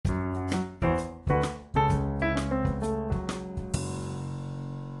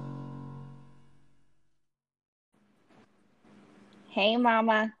Hey,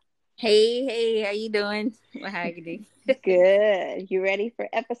 Mama. Hey, how you doing? Well, how you doing? Good. You ready for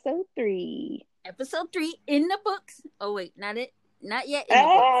episode 3? Episode 3 in the books. Oh wait, not yet in the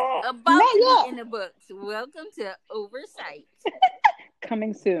books. About Not to be yet. in the books. Welcome to Oversight.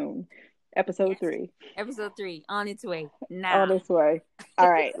 Coming soon. Episode Yes, 3. episode 3 on its way On now. this way. All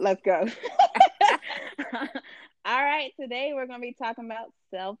right, let's go. All right, today we're going to be talking about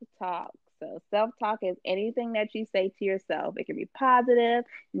self talk. So, self talk is anything that you say to yourself. It can be positive,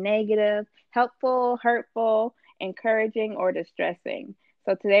 negative, helpful, hurtful, encouraging, or distressing.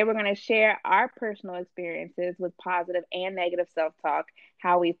 So, today we're going to share our personal experiences with positive and negative self talk,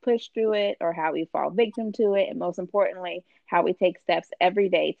 how we push through it or how we fall victim to it, and most importantly, how we take steps every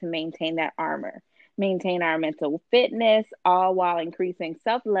day to maintain that armor, maintain our mental fitness, all while increasing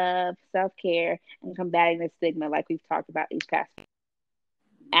self love, self care, and combating the stigma like we've talked about these past. Yes.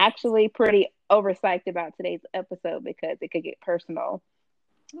 Actually, pretty overpsyched about today's episode because it could get personal.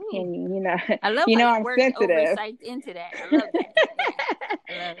 Ooh, And I love you how know you I'm worked sensitive. Oversight into that. I love that.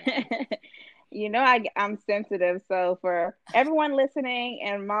 Yeah, I love that. I'm sensitive. So for everyone listening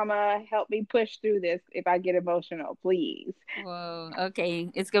and Mama, help me push through this if I get emotional, please. Whoa. Okay,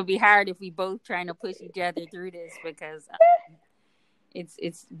 it's gonna be hard if we both trying to push each other through this because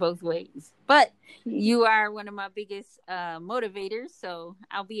it's both ways, but you are one of my biggest motivators, so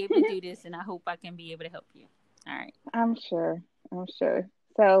I'll be able to do this, and I hope I can be able to help you. All right. I'm sure. I'm sure.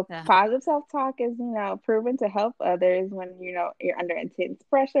 So uh, positive self-talk is, proven to help others when, you're under intense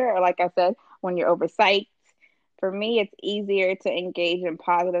pressure, or like I said, when you're oversight. For me, it's easier to engage in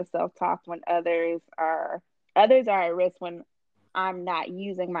positive self-talk when others are at risk when I'm not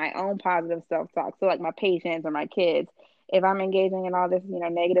using my own positive self-talk. So like my patients or my kids, if I'm engaging in all this,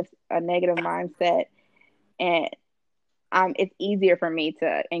 negative mindset, and it's easier for me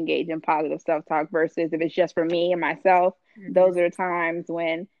to engage in positive self talk versus if it's just for me and myself. mhm. Those are times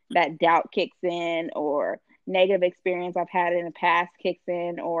when that doubt kicks in, or negative experience I've had in the past kicks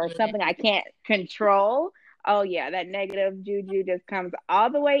in, or Yeah. something I can't control. Oh, yeah, that negative juju just comes all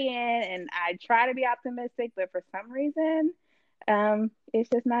the way in. And I try to be optimistic, but for some reason, it's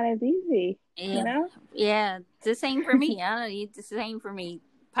just not as easy, you Yeah, know? yeah, it's the same for me. I don't know, it's the same for me.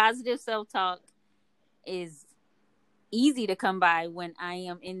 Positive self-talk is easy to come by when I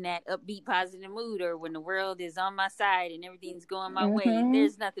am in that upbeat positive mood, or when the world is on my side and everything's going my way. Mm-hmm.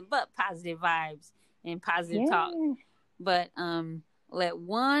 There's nothing but positive vibes and positive talk. Yeah. But let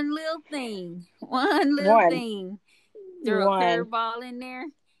one little thing, one little One. thing throw a One. curveball in there,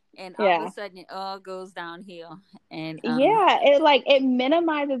 and all of a Yeah. sudden it all goes downhill. And Yeah, it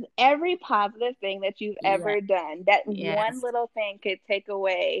minimizes every positive thing that you've yeah, ever done. That one yes. little thing could take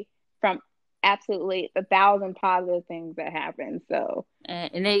away from absolutely 1,000 positive things that happen. So,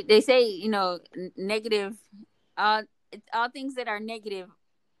 And they say, negative, all all things that are negative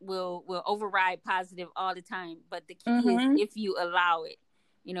will override positive all the time. But the key is hmm if you allow it.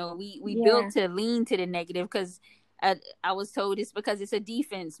 We built yeah, to lean to the negative because I was told it's because it's a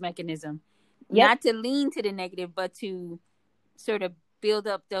defense mechanism, yep, not to lean to the negative, but to sort of build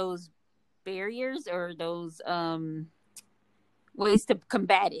up those barriers, or those ways to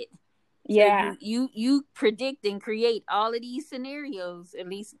combat it. So yeah, you predict and create all of these scenarios. At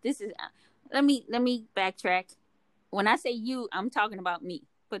least this is. Let me backtrack. When I say you, I'm talking about me.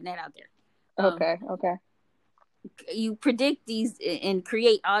 Putting that out there. Um, okay, okay, you predict these and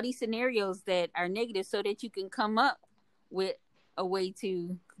create all these scenarios that are negative, so that you can come up with a way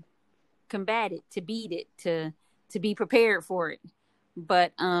to combat it, to beat it, to be prepared for it.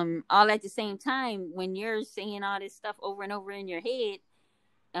 But all at the same time, when you're saying all this stuff over and over in your head,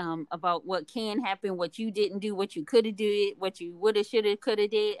 about what can happen, what you didn't do, what you could have did, what you woulda, shoulda, coulda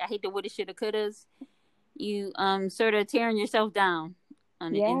did. I hate the woulda, shoulda, couldas. You sort of tearing yourself down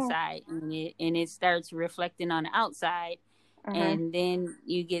on the yeah, inside, and it starts reflecting on the outside, uh-huh, and then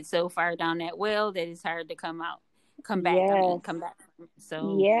you get so far down that well that it's hard to come back. I mean, yes, come back.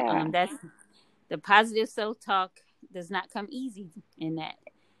 So yeah, that's the positive self talk does not come easy in that,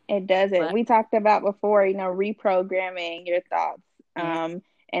 it doesn't. but We talked about before, reprogramming your thoughts. yeah.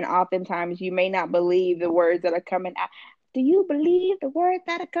 And oftentimes you may not believe the words that are coming out. Do you believe the words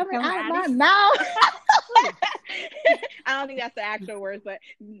that are coming Coming out of out of my mouth? Ooh, I don't think that's the actual words, but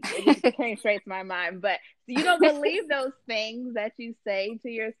it just came straight to my mind. But you don't believe those things that you say to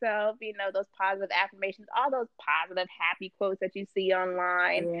yourself, those positive affirmations, all those positive, happy quotes that you see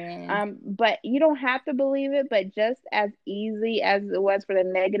online. yeah, But you don't have to believe it. But just as easy as it was for the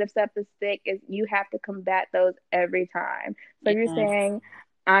negative stuff to stick, is you have to combat those every time. So you're yeah. saying,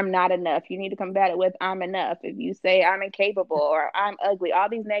 I'm not enough. You need to combat it with I'm enough. If you say I'm incapable or I'm ugly, all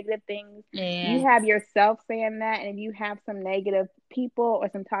these negative things, Yeah. you have yourself saying that. And if you have some negative people or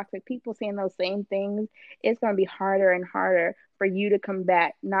some toxic people saying those same things, it's going to be harder and harder for you to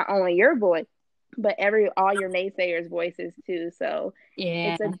combat not only your voice, but all your naysayers' voices too. So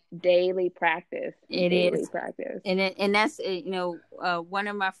Yeah, it's a daily practice, it daily is. practice. And that's one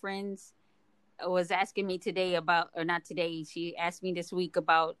of my friends was asking me today about, or not today, she asked me this week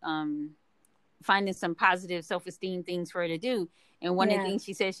about finding some positive self-esteem things for her to do. And one of the Yeah. things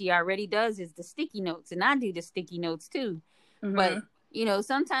she says she already does is the sticky notes, and I do the sticky notes too. But Mm-hmm.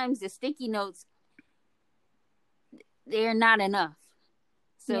 sometimes the sticky notes, they're not enough.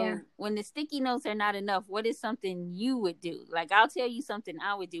 Yeah. So when the sticky notes are not enough, what is something you would do? Like, I'll tell you something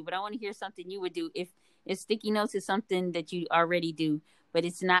I would do, but I want to hear something you would do. If sticky notes is something that you already do, but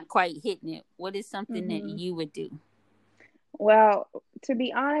it's not quite hitting it, what is something that Mm-hmm. you would do? Well, to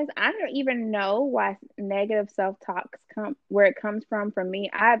be honest, I don't even know why negative self-talks come where it comes from for me.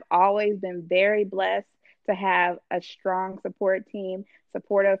 I've always been very blessed to have a strong support team,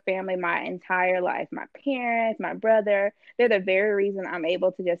 supportive family my entire life. My parents, my brother, they're the very reason I'm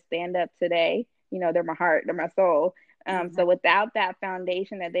able to just stand up today. They're my heart, they're my soul. Mhm. So without that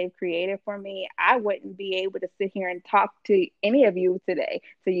foundation that they've created for me, I wouldn't be able to sit here and talk to any of you today,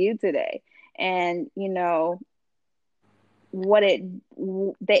 to you today. And what it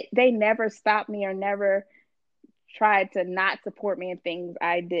they never stopped me or never tried to not support me in things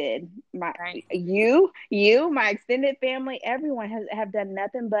I did. My Right. my extended family, everyone has have done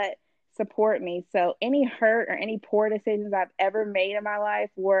nothing but support me. So any hurt or any poor decisions I've ever made in my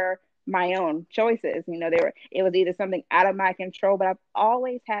life were my own choices. It was either something out of my control, but I've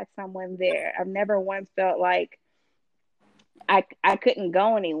always had someone there. I've never once felt like I couldn't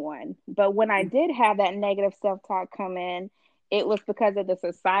go anyone. But when I did have that negative self talk come in, it was because of the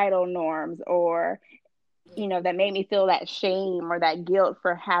societal norms or, that made me feel that shame or that guilt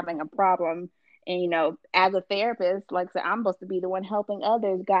for having a problem. And, as a therapist, like I said, I'm supposed to be the one helping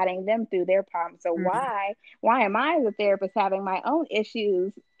others, guiding them through their problems. So Mhm. why am I as a therapist having my own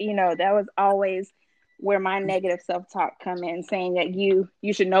issues? That was always where my negative self-talk come in, saying that you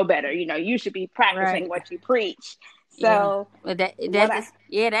should know better. You should be Right. practicing what you preach. Yeah. So But that what that I just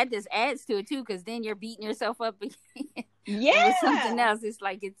yeah, that just adds to it too, because then you're beating yourself up again with something yeah. else. It's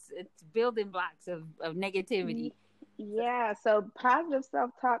like it's building blocks of negativity. Yeah, so positive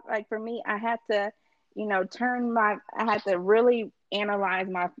self-talk, like for me, I had to, I had to really analyze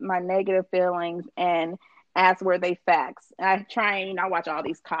my negative feelings and ask were they facts. And I try and, I watch all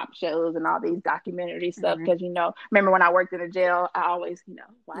these cop shows and all these documentary stuff Hmm. because, remember when I worked in a jail, I always,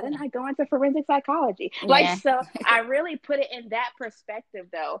 why Yeah. didn't I go into forensic psychology? Like, Yeah. so I really put it in that perspective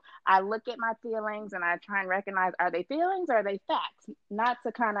though. I look at my feelings and I try and recognize, are they feelings or are they facts? Not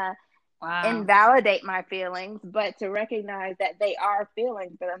to kind of Wow. invalidate my feelings, but to recognize that they are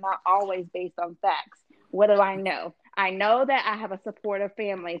feelings that are not always based on facts. What do I know? I know that I have a supportive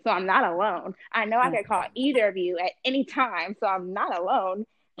family, so I'm not alone. I know I Yeah. can call either of you at any time, so I'm not alone,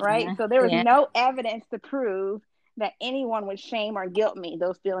 right? Yeah. So there was Yeah. no evidence to prove that anyone would shame or guilt me.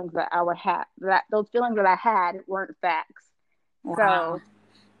 Those feelings that I would have, that those feelings that I had weren't facts. Wow. So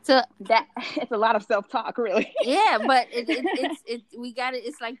So that it's a lot of self talk, really. yeah, but it's we got it.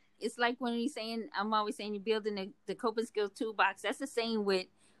 It's like when we saying, I'm always saying, you're building the coping skills toolbox. That's the same with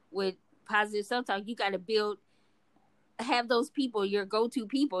positive self talk. You got to have those people, your go-to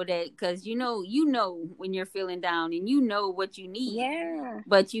people, that because you know when you're feeling down and you know what you need, Yeah.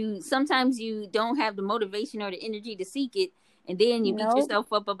 but you sometimes you don't have the motivation or the energy to seek it, and then you beat Nope.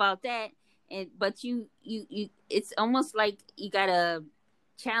 yourself up about that. And but you it's almost like you gotta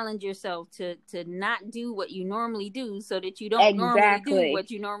challenge yourself to not do what you normally do, so that you don't normally do Exactly.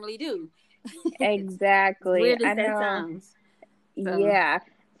 what you normally do. As Exactly. weird as I that know. sounds. So Yeah.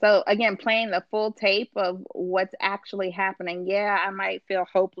 So again, playing the full tape of what's actually happening. Yeah, I might feel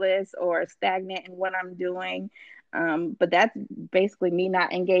hopeless or stagnant in what I'm doing. But that's basically me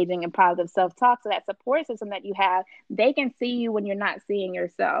not engaging in positive self-talk. So that support system that you have, they can see you when you're not seeing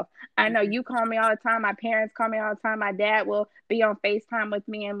yourself. I know mhm. you call me all the time. My parents call me all the time. My dad will be on FaceTime with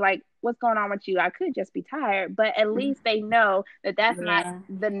me and like, what's going on with you? I could just be tired, but at least they know that that's not Yeah.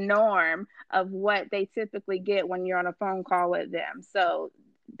 the norm of what they typically get when you're on a phone call with them. So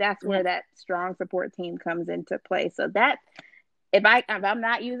that's Yeah. where that strong support team comes into play. So that if I'm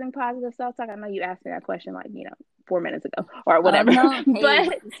not using positive self talk, I know you asked me that question like 4 minutes ago or Oh whatever, no, hey,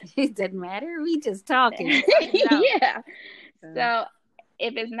 but it doesn't matter. We just talking it out. yeah. So, So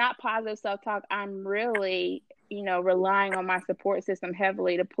if it's not positive self talk, I'm really relying on my support system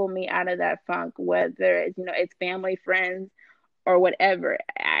heavily to pull me out of that funk, whether it's it's family, friends, or whatever.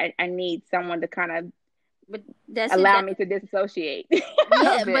 I need someone to kind of but that's it. allow me to disassociate a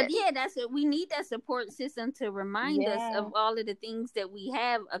Yeah, but bit. yeah, that's it. We need that support system to remind us Yeah. of all of the things that we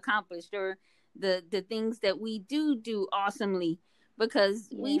have accomplished, or the things that we do awesomely, because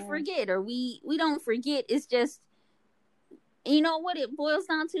we Yeah. forget, or we don't forget. It's just, you know what it boils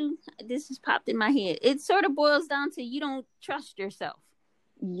down to? This just popped in my head. It sort of boils down to, you don't trust yourself.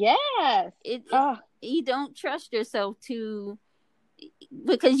 Yes. It Oh, you don't trust yourself to,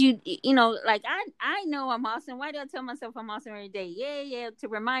 because you know, like I know I'm awesome. Why do I tell myself I'm awesome every day? Yeah, to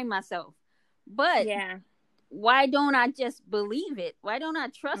remind myself. But yeah. why don't I just believe it? Why don't I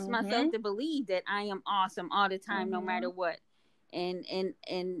trust myself Mhm. to believe that I am awesome all the time, no matter Mhm. what? And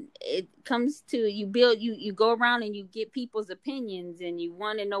it comes to, you build, you go around and you get people's opinions, and you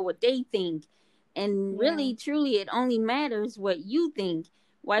want to know what they think, and Yeah. really truly it only matters what you think.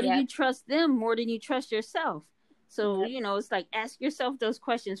 Why do Yep. you trust them more than you trust yourself? So, Yep. you know, it's like, ask yourself those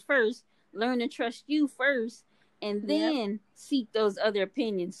questions first, learn to trust you first, and Yep. then seek those other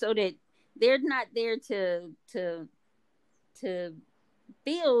opinions, so that they're not there to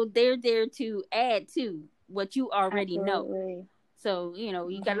build, they're there to add to what you already know. Absolutely. So, you know,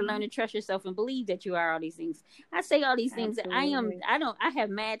 you got to learn Mhm. to trust yourself and believe that you are all these things. I say all these things. Absolutely. I have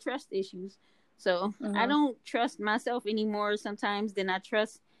mad trust issues. So I Mhm. don't trust myself anymore sometimes than I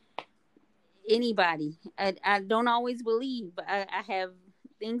trust anybody. I don't always believe, but I have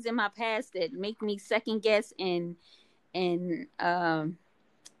things in my past that make me second guess, and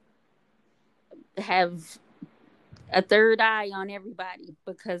have a third eye on everybody,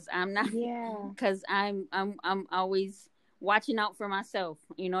 because I'm not, Yeah. because I'm always watching out for myself.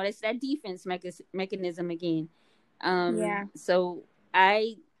 You know, that's that defense mechanism again. Yeah. So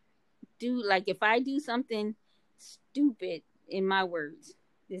I do, like, if I do something stupid, in my words,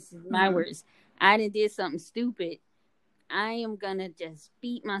 this is my Mhm. words, I did something stupid, I am gonna just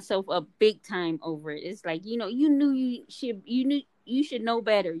beat myself up big time over it. It's like, you know, you knew you should know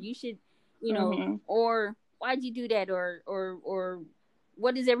better. You should, you know, Mhm. or why'd you do that? Or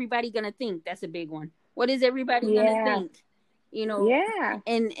what is everybody gonna think? That's a big one. What is everybody gonna Yeah. think? You know, Yeah.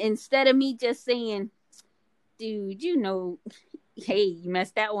 and instead of me just saying, dude, you know, hey, you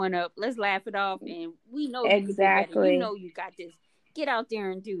messed that one up. Let's laugh it off, and we know you could do better. You Exactly. know you got this. Get out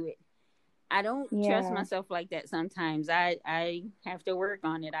there and do it. I don't trust Yeah. myself like that sometimes. I have to work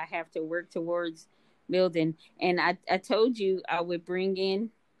on it. I have to work towards building. And I told you I would bring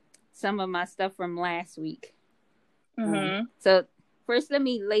in some of my stuff from last week. Mhm. So first, let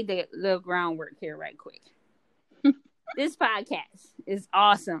me lay the groundwork here right quick. This podcast is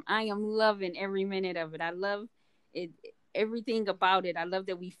awesome. I am loving every minute of it. I love it, everything about it. I love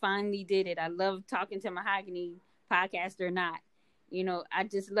that we finally did it. I love talking to Mahogany, podcast or not. You know, I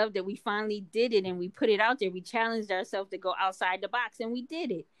just love that we finally did it and we put it out there. We challenged ourselves to go outside the box and we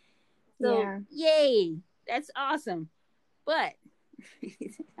did it. So, Yeah. yay. That's awesome. But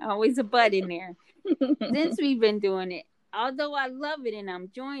always a but in there. Since we've been doing it, although I love it and I'm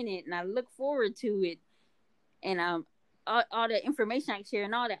enjoying it and I look forward to it, and all the information I share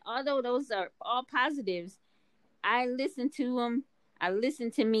and all that, although those are all positives, I listen to them, I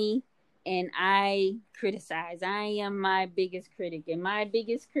listen to me, and I criticize. I am my biggest critic, and my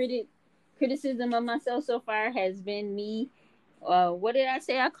biggest criticism of myself so far has been me, what did I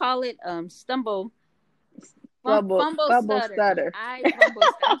say I call it? Fumble Bubble stutter. stutter. I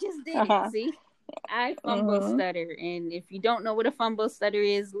just did it. Uh-huh. See, I fumble Mhm. stutter, and if you don't know what a fumble stutter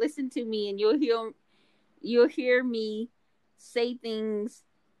is, listen to me, and you'll hear me say things.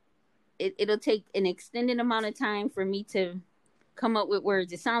 It'll take an extended amount of time for me to come up with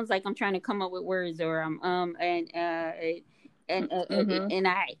words. It sounds like I'm trying to come up with words, or I'm Mhm. and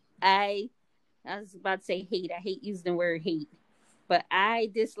I was about to say hate. I hate using the word hate, but I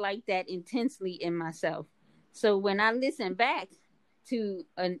dislike that intensely in myself. So when I listen back to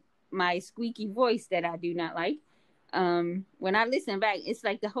my squeaky voice that I do not like, when I listen back, it's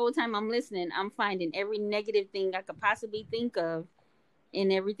like the whole time I'm listening, I'm finding every negative thing I could possibly think of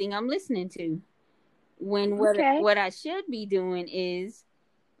in everything I'm listening to. When Okay. what I should be doing is,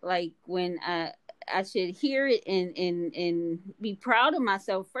 like, when I should hear it and be proud of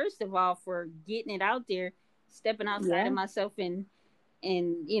myself first of all for getting it out there, stepping outside of Yeah. myself, and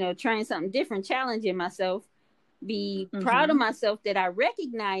you know, trying something different, challenging myself, be proud of Mhm. myself that I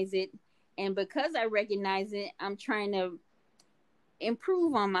recognize it, and because I recognize it, I'm trying to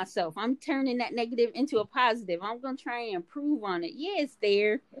improve on myself. I'm turning that negative into a positive. I'm gonna try and improve on it. Yeah, it's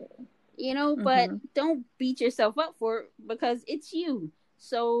there, you know, but Mhm. don't beat yourself up for it, because it's you.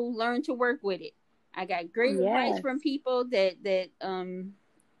 So learn to work with it. I got great advice Yes. from people that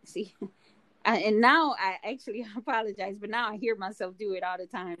see. And now I actually apologize, but now I hear myself do it all the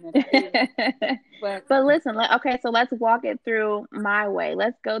time. And I do. But But listen, okay, so let's walk it through my way.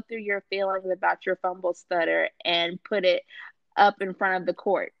 Let's go through your feelings about your fumble stutter and put it up in front of the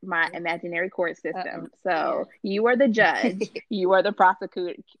court, my imaginary court system. So you are the judge, you are the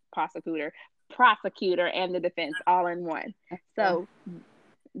prosecutor, and the defense all in one. So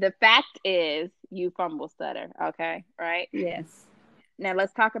the fact is you fumble stutter, okay? Right? Yes. Now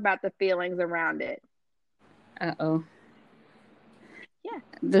let's talk about the feelings around it. Uh-oh. Yeah.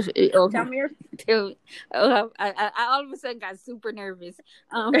 Tell me your... I all of a sudden got super nervous.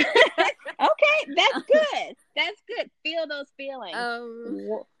 Okay, that's good. That's good. Feel those feelings.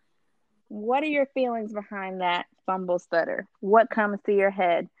 What are your feelings behind that fumble stutter? What comes to your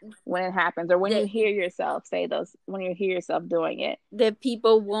head when it happens, or when you hear yourself say those? When you hear yourself doing it, that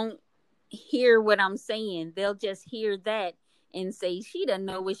people won't hear what I'm saying. They'll just hear that and say, "She doesn't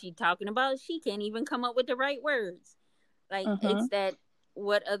know what she's talking about. She can't even come up with the right words." Like it's that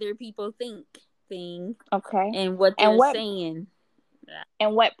what other people think thing. Okay. And what they're saying.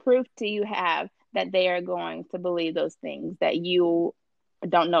 And what proof do you have that they are going to believe those things, that you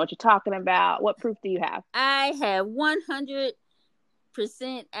don't know what you're talking about? What proof do you have? I have 100%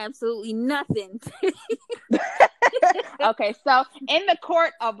 absolutely nothing. Okay, so in the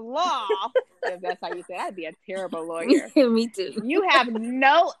court of law, if that's how you say it, I'd be a terrible lawyer. Me too. You have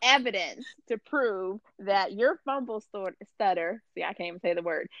no evidence to prove that your fumble stutter, see, I can't even say the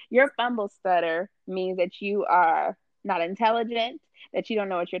word. Your fumble stutter means that you are not intelligent, that you don't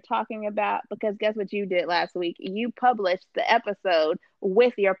know what you're talking about, because guess what you did last week? You published the episode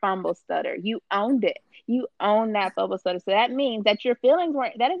with your fumble stutter. You owned it. You own that fumble stutter. So that means that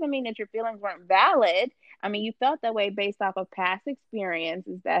that doesn't mean that your feelings weren't valid. I mean, you felt that way based off of past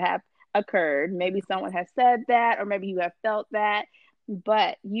experiences that have occurred. Maybe someone has said that, or maybe you have felt that,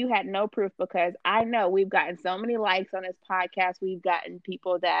 but you had no proof, because I know we've gotten so many likes on this podcast. We've gotten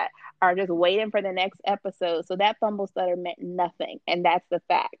people that are just waiting for the next episode. So that fumble stutter meant nothing. And that's the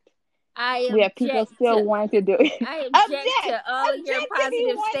fact. We have people still wanting to do it. I object to all your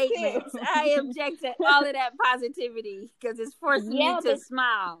positive statements. I object to all of that positivity, because it's forcing me to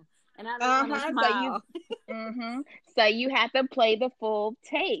smile. And I don't want to smile. So you have to play the full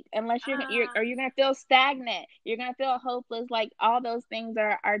tape, unless you're going to feel stagnant. You're going to feel hopeless. Like, all those things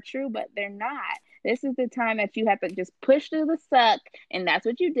are true, but they're not. This is the time that you have to just push through the suck. And that's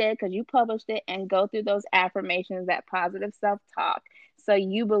what you did, because you published it, and go through those affirmations, that positive self-talk. So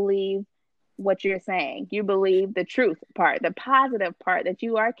you believe what you're saying. You believe the truth part, the positive part, that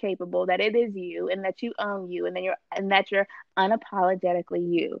you are capable, that it is you, and that you own you, and that you're unapologetically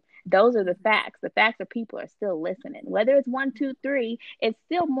you. Those are the facts. The facts are people are still listening. Whether it's 1, 2, 3, it's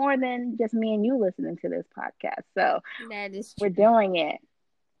still more than just me and you listening to this podcast. So that is true. We're doing it.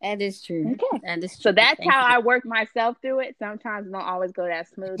 That is true. Okay. That is true. So that's how I work myself through it. Sometimes it don't always go that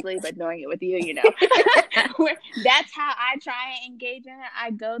smoothly, but doing it with you, that's how I try and engage in it. I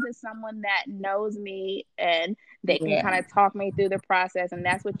go to someone that knows me, and they can kind of talk me through the process. And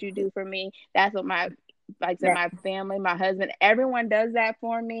that's what you do for me. That's what my family, my husband, everyone does that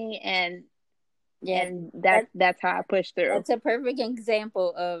for me. And that's how I push through. That's a perfect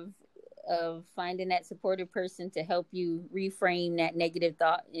example of finding that supportive person to help you reframe that negative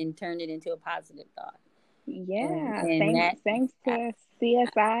thought and turn it into a positive thought. Yeah, thanks to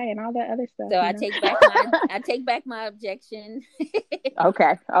CSI and all that other stuff. So I take back my objection.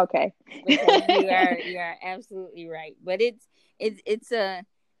 Okay. Because you are absolutely right. But it's a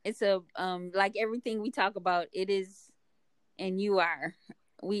like everything we talk about, it is, and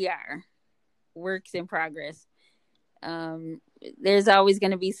we are works in progress. There's always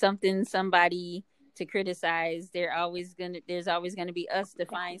going to be somebody to criticize. There's always going to be us to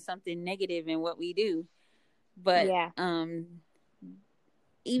find something negative in what we do. But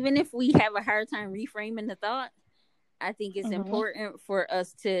even if we have a hard time reframing the thought, I think it's important for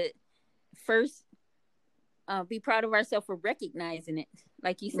us to first be proud of ourselves for recognizing it.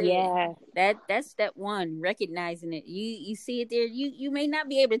 Like you said, that's step one, recognizing it. You see it there. You may not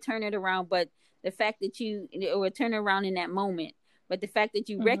be able to turn it around, but the fact that you will turn it around in that moment, but the fact that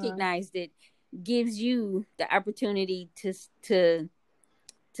you recognized it gives you the opportunity to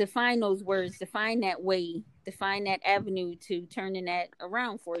find those words, to find that way, to find that avenue to turning that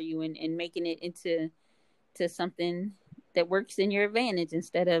around for you and making it into something that works in your advantage,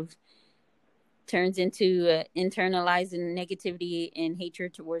 instead of turns into internalizing negativity and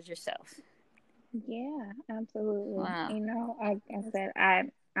hatred towards yourself. Yeah, absolutely. Wow. I said,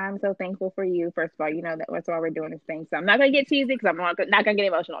 I'm so thankful for you. First of all, that's why we're doing this thing. So I'm not going to get cheesy, because I'm not going to get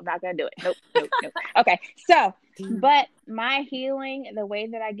emotional. I'm not going to do it. Nope. Okay. So But my healing, the way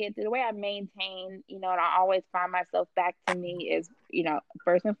that I get through, the way I maintain, and I always find myself back to me is,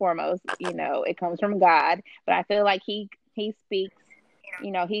 first and foremost, it comes from God. But I feel like he speaks,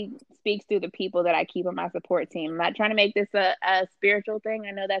 he speaks through the people that I keep on my support team. I'm not trying to make this a spiritual thing.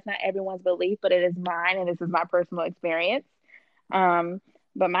 I know that's not everyone's belief, but it is mine, and this is my personal experience.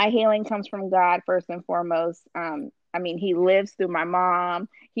 But my healing comes from God first and foremost. He lives through my mom.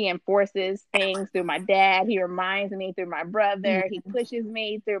 He enforces things through my dad. He reminds me through my brother. He pushes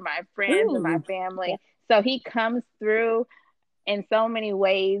me through my friends and my family. So he comes through in so many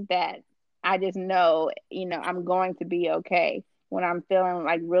ways that I just know, I'm going to be okay. When I'm feeling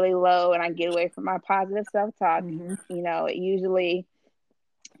like really low and I get away from my positive self-talk,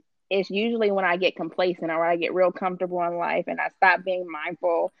 it's usually when I get complacent or when I get real comfortable in life and I stop being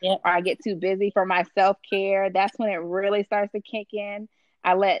mindful, or I get too busy for my self-care. That's when it really starts to kick in.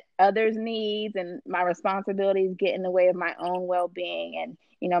 I let others' needs and my responsibilities get in the way of my own well-being. And,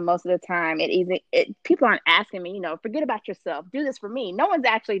 most of the time people aren't asking me, forget about yourself, do this for me. No one's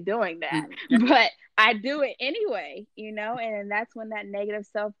actually doing that, but I do it anyway, and that's when that negative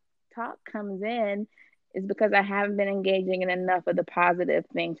self-talk comes in, is because I haven't been engaging in enough of the positive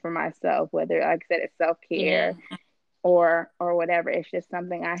things for myself, whether, like I said, it's self-care or whatever. It's just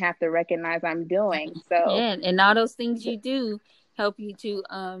something I have to recognize I'm doing. So and all those things you do help you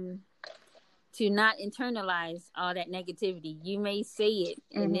to not internalize all that negativity. You may say it,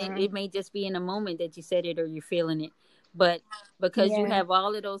 and it may just be in a moment that you said it or you're feeling it, but because you have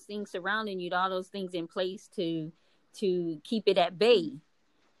all of those things surrounding you, all those things in place to keep it at bay,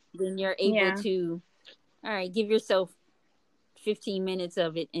 then you're able to, all right, give yourself 15 minutes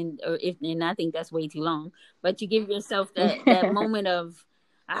of it, and I think that's way too long, but you give yourself that moment of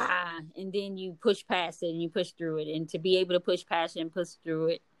and then you push past it and you push through it. And to be able to push past it and push through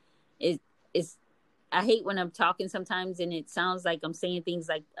it is I hate when I'm talking sometimes and it sounds like I'm saying things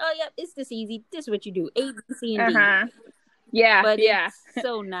like, oh yeah, it's this easy, this is what you do, A, B, C, and D. But it's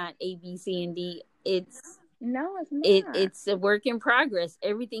so not A, B, C, and D. No, it's not. It's a work in progress.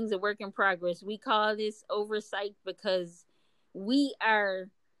 Everything's a work in progress. We call this oversight because we are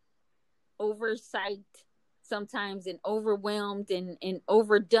oversight sometimes and overwhelmed and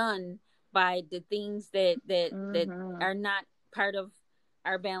overdone by the things that are not part of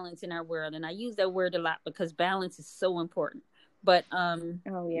our balance in our world. And I use that word a lot because balance is so important. But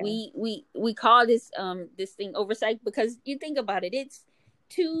we call this thing oversight because you think about it, it's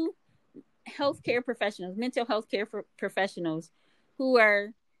two healthcare professionals, mental health care professionals who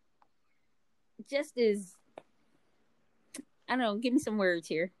are just as, I don't know, give me some words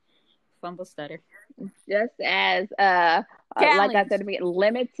here. Fumble stutter. Just as like I said,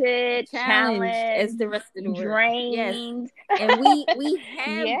 limited, challenged, as the rest of the drained. Yes. And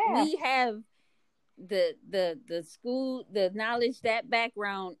we have the school, the knowledge, that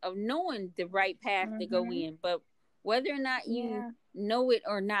background of knowing the right path to go in. But whether or not you know it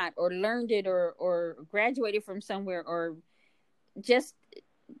or not, or learned it or graduated from somewhere, or just,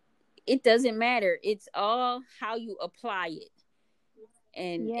 it doesn't matter. It's all how you apply it.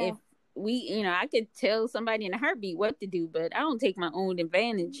 And if I could tell somebody in a heartbeat what to do, but I don't take my own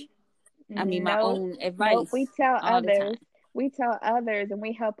advantage. My own advice. We tell others. We tell others and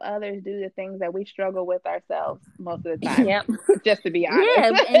we help others do the things that we struggle with ourselves most of the time. Yep. Just to be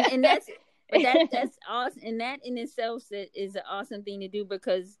honest. Yeah, and that's awesome. And that in itself is an awesome thing to do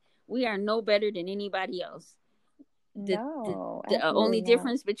because we are no better than anybody else. The only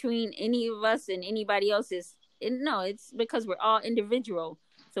difference between any of us and anybody else is, it's because we're all individual.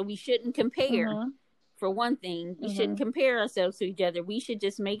 So we shouldn't compare. For one thing, we shouldn't compare ourselves to each other. We should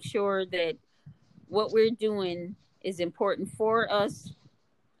just make sure that what we're doing is important for us,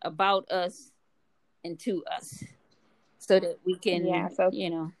 about us, and to us, so that we can,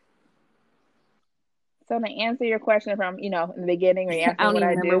 So to answer your question from, in the beginning, or I don't even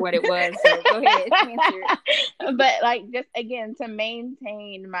remember what it was. So go ahead, answer it. But like, just again, to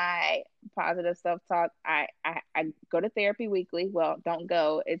maintain my positive self-talk, I go to therapy weekly. Well, don't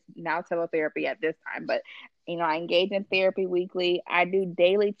go. It's now teletherapy at this time, but I engage in therapy weekly. I do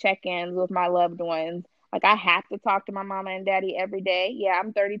daily check-ins with my loved ones. Like, I have to talk to my mama and daddy every day. Yeah,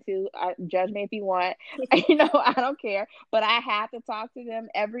 I'm 32. Judge me if you want. I don't care. But I have to talk to them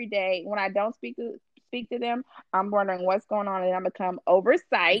every day. When I don't speak to them, I'm wondering what's going on, and I become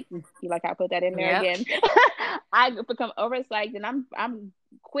oversight. You like I put that in there again? I become oversight, and I'm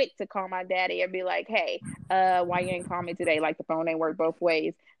quick to call my daddy and be like, hey, why you ain't call me today? Like, the phone ain't work both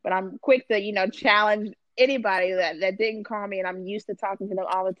ways. But I'm quick to, challenge anybody that didn't call me, and I'm used to talking to them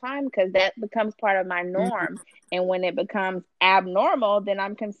all the time because that becomes part of my norm. And when it becomes abnormal, then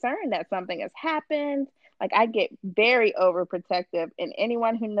I'm concerned that something has happened. Like I get very overprotective, and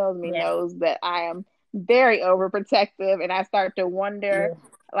anyone who knows me Yeah. knows that I am very overprotective, and I start to wonder. Yeah.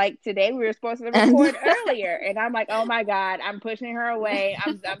 Like today, we were supposed to And record earlier, and I'm like, "Oh my God, I'm pushing her away.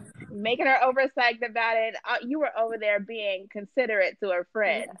 I'm making her oversight about it. You were over there being considerate to her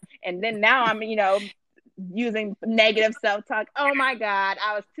friend, and then now I'm, using negative self-talk. Oh my God,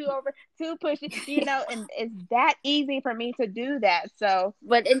 I was too pushy, and it's that easy for me to do that. So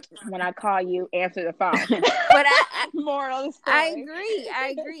but when I call you, answer the phone. but Moral of the I story.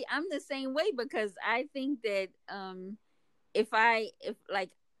 agree. I'm the same way, because I think that if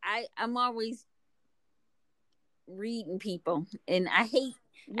I'm always reading people, and I hate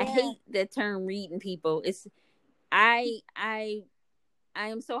the term reading people. It's I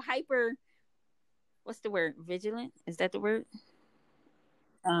am so hyper, what's the word? Vigilant? Is that the word?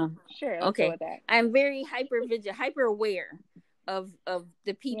 Sure, let's go Okay. with that. I'm very hyper vigilant, hyper aware of the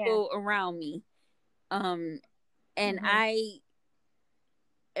Yeah. people around me. And Mhm.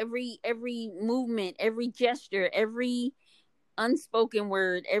 every movement, every gesture, every unspoken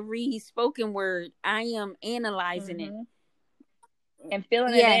word, every spoken word, I am analyzing it. And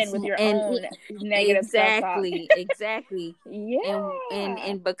filling it in Yes, with your and own negative self-talk. exactly. Yeah.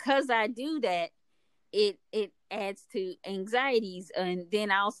 And because I do that, it adds to anxieties, and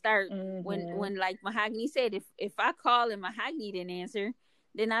then I'll start when like Mahogany said, if I call and Mahogany didn't answer,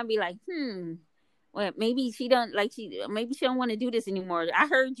 then I'll be like, well, maybe she don't want to do this anymore. I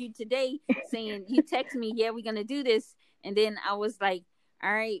heard you today saying, you text me, yeah, we're gonna do this, and then I was like,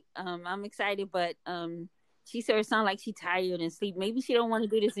 all right, I'm excited, but she sort of sound like she tired and sleep. Maybe she don't want to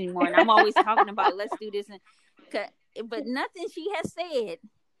do this anymore. And I'm always talking about let's do this, but nothing she has said,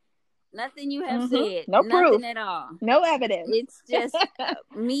 nothing you have said, No nothing proof. at all. No evidence. It's just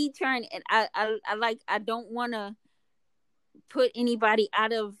me trying, and I don't want to put anybody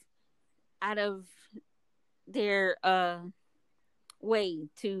out of their way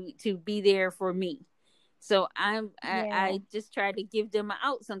to be there for me. So I just try to give them an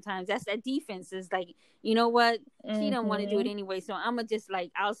out sometimes. That's that defense. Is like, you know what? She don't want to do it anyway. So I'ma just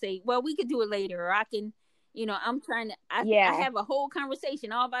like, I'll say, well, we could do it later, or I can, I'm trying to I have a whole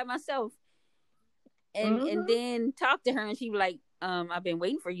conversation all by myself, and then talk to her, and she be like, I've been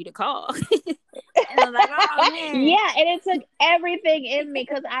waiting for you to call. And I'm like, oh man. Yeah, and it took everything in me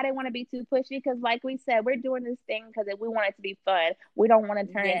because I didn't want to be too pushy. Because, like we said, we're doing this thing because we want it to be fun. We don't want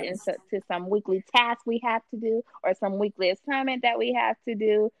to turn it into some weekly task we have to do or some weekly assignment that we have to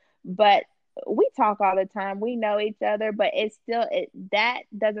do. But we talk all the time. We know each other, but it's still that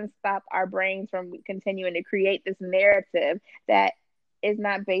doesn't stop our brains from continuing to create this narrative that is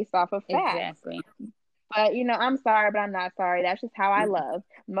not based off of facts. Exactly. But I'm sorry, but I'm not sorry. That's just how I love.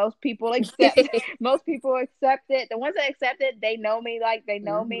 Most people accept it. The ones that accept it, they know me like they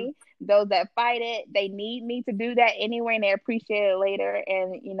know me. Those that fight it, they need me to do that anyway, and they appreciate it later.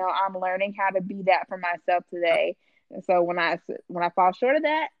 And I'm learning how to be that for myself today. And so when I fall short of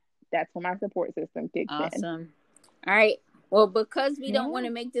that, that's when my support system kicks in. Awesome. All right. Well, because we don't want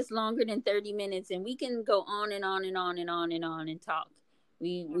to make this longer than 30 minutes, and we can go on and on and on and on and on and talk.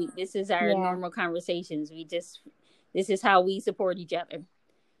 We this is our normal conversations. This is how we support each other.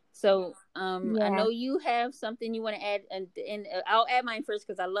 So I know you have something you want to add, and I'll add mine first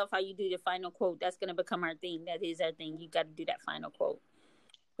because I love how you do the final quote. That's going to become our thing. That is our thing. You got to do that final quote.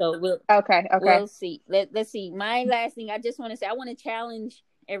 So we'll see. Let's see. My last thing, I just want to say, I want to challenge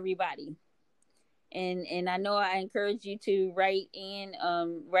everybody. And I know I encourage you to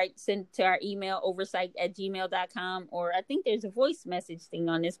send to our email, oversight@gmail.com, or I think there's a voice message thing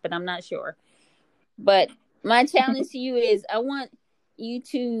on this, but I'm not sure. But my challenge to you is, I want you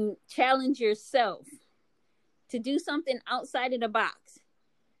to challenge yourself to do something outside of the box.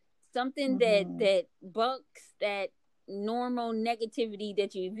 Something that bucks that normal negativity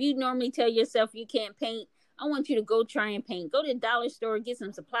that if you normally tell yourself you can't paint, I want you to go try and paint. Go to the dollar store, get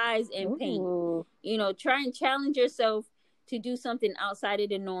some supplies and paint. Try and challenge yourself to do something outside of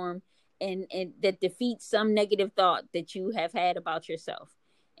the norm and that defeats some negative thought that you have had about yourself.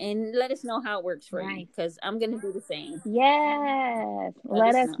 And let us know how it works for you, because I'm going to do the same. Yes,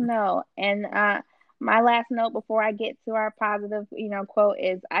 let us know. And my last note before I get to our positive, quote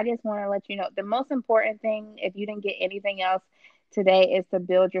is, I just want to let you know the most important thing, if you didn't get anything else today, is to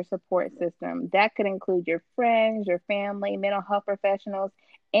build your support system. That could include your friends, your family, mental health professionals,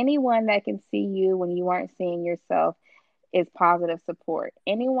 anyone that can see you when you aren't seeing yourself is positive support.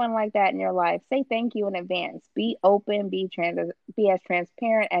 Anyone like that in your life, say thank you in advance. Be open, be as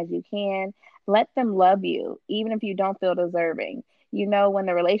transparent as you can. Let them love you, even if you don't feel deserving. When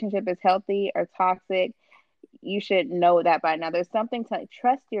the relationship is healthy or toxic, you should know that by now. There's something to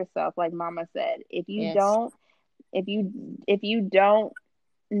trust yourself, like Mama said. If you Yes. don't, if you don't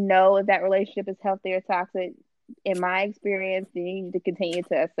know if that relationship is healthy or toxic, in my experience, then you need to continue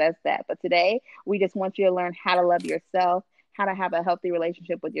to assess that. But today, we just want you to learn how to love yourself, how to have a healthy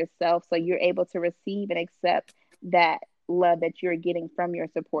relationship with yourself, so you're able to receive and accept that love that you're getting from your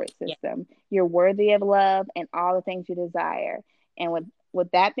support Yeah. system. You're worthy of love and all the things you desire. And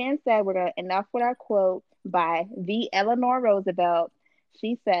with that being said, we're gonna enough with our quote by the Eleanor Roosevelt.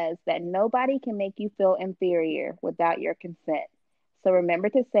 She says that nobody can make you feel inferior without your consent. So remember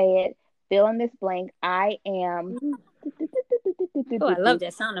to say it. Fill in this blank. I am. Oh, I love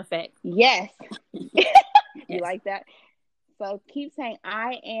that sound effect. Yes. You Yes. like that? So keep saying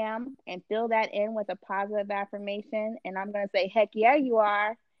I am and fill that in with a positive affirmation. And I'm going to say, heck yeah, you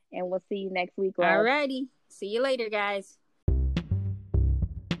are. And we'll see you next week, love. All righty. See you later, guys.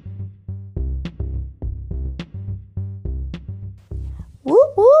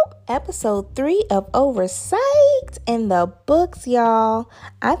 Whoop whoop! Episode 3 of Oversight in the books, y'all.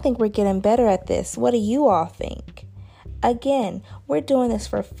 I think we're getting better at this. What do you all think? Again, we're doing this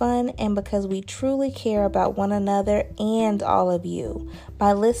for fun and because we truly care about one another and all of you.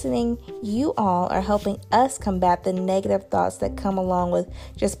 By listening, you all are helping us combat the negative thoughts that come along with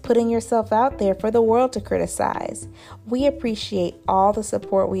just putting yourself out there for the world to criticize. We appreciate all the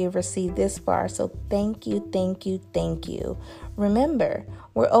support we have received this far, so thank you, thank you, thank you. Remember,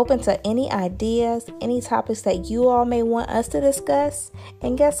 we're open to any ideas, any topics that you all may want us to discuss.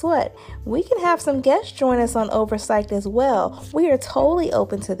 And guess what? We can have some guests join us on Oversight as well. We are totally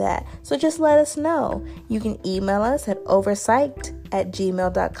open to that. So just let us know. You can email us at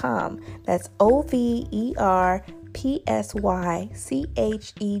oversight@gmail.com. That's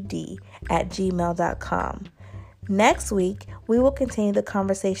overpsyched@gmail.com. Next week, we will continue the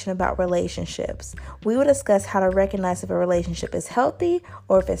conversation about relationships. We will discuss how to recognize if a relationship is healthy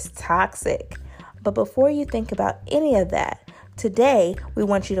or if it's toxic. But before you think about any of that, today we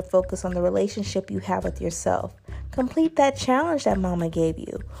want you to focus on the relationship you have with yourself. Complete that challenge that Mama gave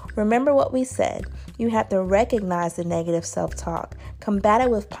you. Remember what we said. You have to recognize the negative self-talk. Combat it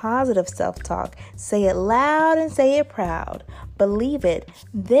with positive self-talk. Say it loud and say it proud. Believe it.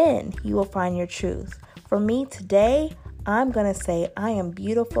 Then you will find your truth. For me today, I'm going to say I am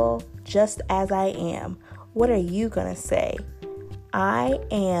beautiful just as I am. What are you going to say? I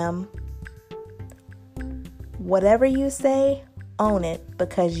am. Whatever you say, own it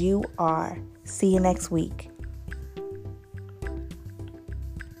because you are. See you next week.